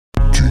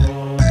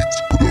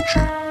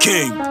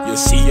King, you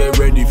see I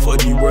ready for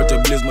the word to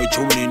blaze my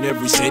tune in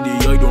every city.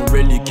 I don't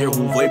really care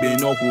who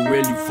vibing or who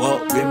really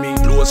fuck with me.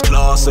 Close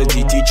class as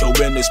the teacher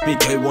when they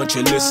speak, I want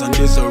you listen.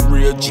 This a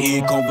real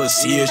G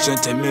conversation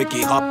to make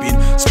it happen.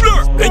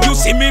 Splur, when you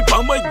see me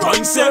on my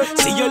grind set,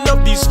 see I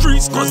love these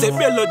streets cause they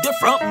feel a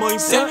different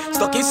mindset.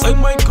 Stuck inside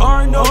my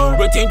car now,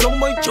 writing down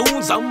my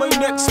tunes on my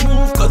next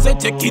move cause I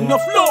take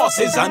enough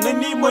losses and I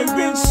need my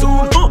win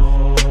soon.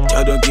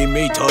 Tell them give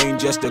me time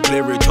just to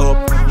clear it up.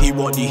 He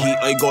want the heat,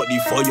 I got the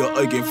fire,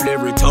 I can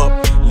flare it up.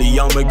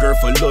 Leon my girl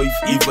for life,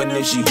 even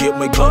if she hit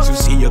my guns. You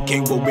see a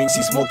king with wings,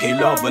 he smoking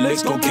lava,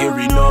 legs don't care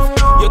enough.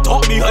 You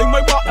talk behind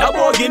my back, that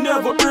boy you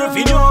never brave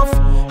enough.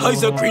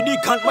 I's a greedy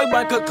cunt, my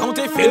bank account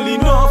ain't fill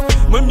enough.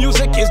 My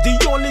music is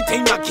the only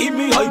thing that keep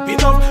me hype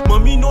enough.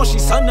 Mommy know she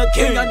son a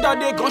king and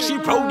daddy cause she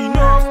proud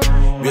enough.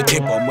 We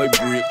tip on my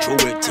breakthrough,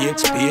 it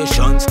takes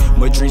patience.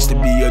 My dreams to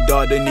be a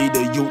daughter need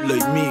a youth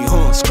like me,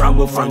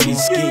 Scramble from the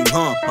scheme,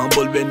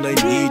 Humble when I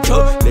need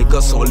her. Like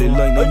a solid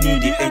line, I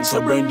need the ink,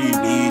 so bring the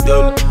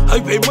needle. I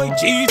pay my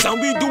G's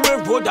and we do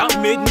it road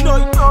at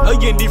midnight. I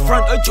in the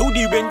front, I show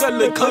the window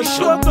like a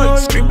shot night.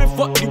 Screaming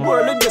fuck the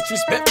world and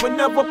disrespect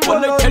whenever pull.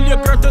 I tell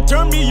your girl to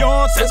turn me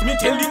on, says me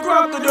till you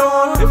grab the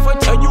dawn. If I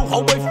tell you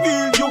how I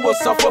feel, you will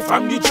suffer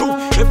from the truth.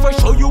 If I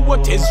show you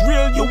what is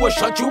real, you will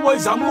shut your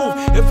eyes and move.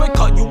 If I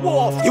cut you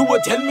off, you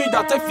will tell me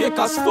that I fake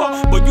as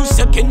fuck. But you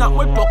second at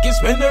my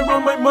pockets when I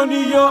run my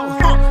money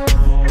out.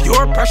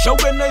 Pure pressure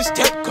when I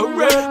step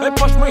correct. I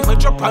push my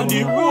 100 on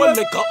the road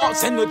like a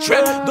ox in the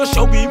tread. The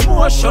show be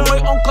motion, my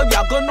uncle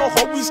ya gonna know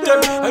how we step.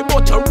 I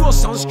bought a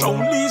roast and strong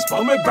leaves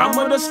for my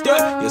grandmother's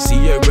step. You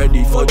see I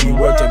ready for the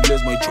word to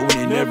blaze my tune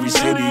in every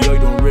city. I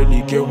don't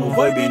really care who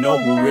vibing or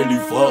who really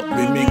fuck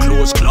with me.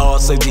 Close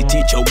class as the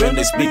teacher when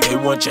they speak,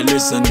 I want you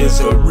listen. There's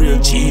a real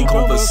G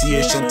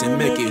conversation to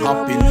make it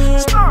happen.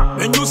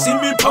 When you see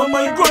me on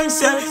my grind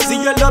set, see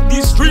I love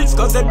these streets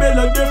cause they build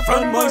a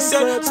different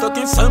mindset. Stuck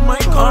inside my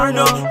car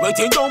now,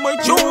 writing down my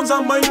tunes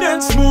on my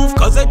next move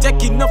cause I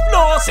take enough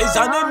losses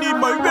and I need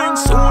my ring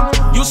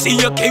soon. You see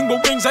a king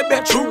with wings, I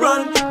bet you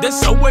run.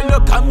 That's how I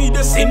look at me,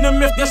 the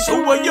cinema if that's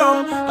who I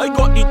am. I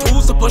got the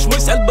tools to push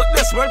myself but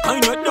that's where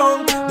kinda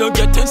down. Don't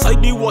get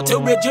inside the water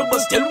with you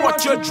but still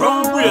watch you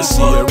drown. You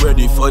see I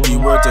ready for the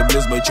word to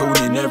blaze my tune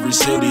in every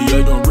city.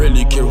 I don't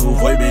really care who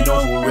vibing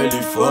or who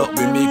really fuck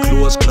with me.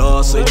 Close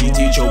class, I the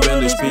teacher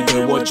when they speak,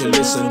 I want you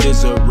listen.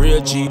 There's a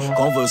real G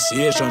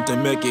conversation to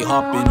make it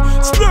happen.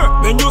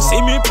 Splur, when you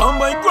see me on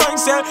my grind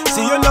set,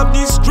 see I love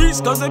these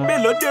streets cause I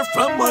build a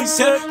different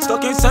mindset.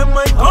 Stuck inside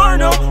my car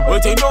now,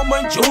 waiting on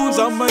my tunes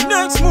on my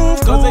next move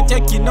cause I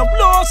take enough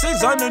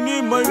losses and I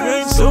need my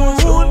rain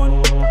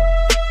soon.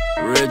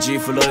 Reggie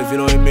for life, you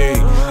know what I mean?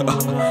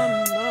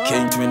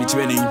 King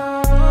 2020,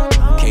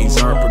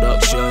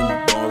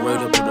 KingzBeatProductionz,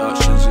 DonWrita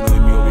Productions, you know what I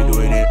mean? We'll be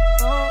doing it.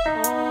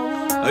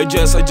 I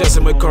just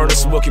in my car to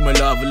smoking my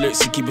lava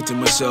licks and keep it to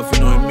myself, you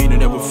know what I mean?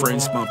 And never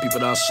friends, man, people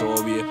that I saw,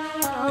 yeah. You know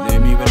what I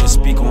mean? When I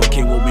speak on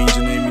King Wid Wingz,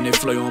 you know what I mean? They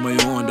fly on my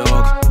own,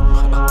 dog.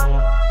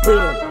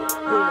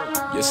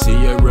 You see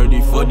I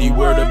ready for the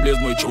word that blaze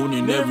my tune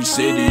in every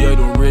city. I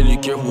don't really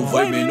care who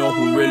vibing or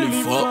who really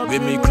fuck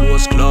with me.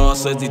 Close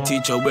class as the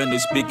teacher when they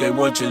speak, I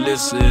want you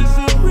listen. It's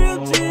a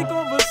real G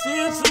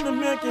conversation to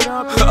make it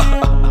happen.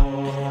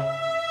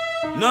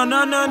 No.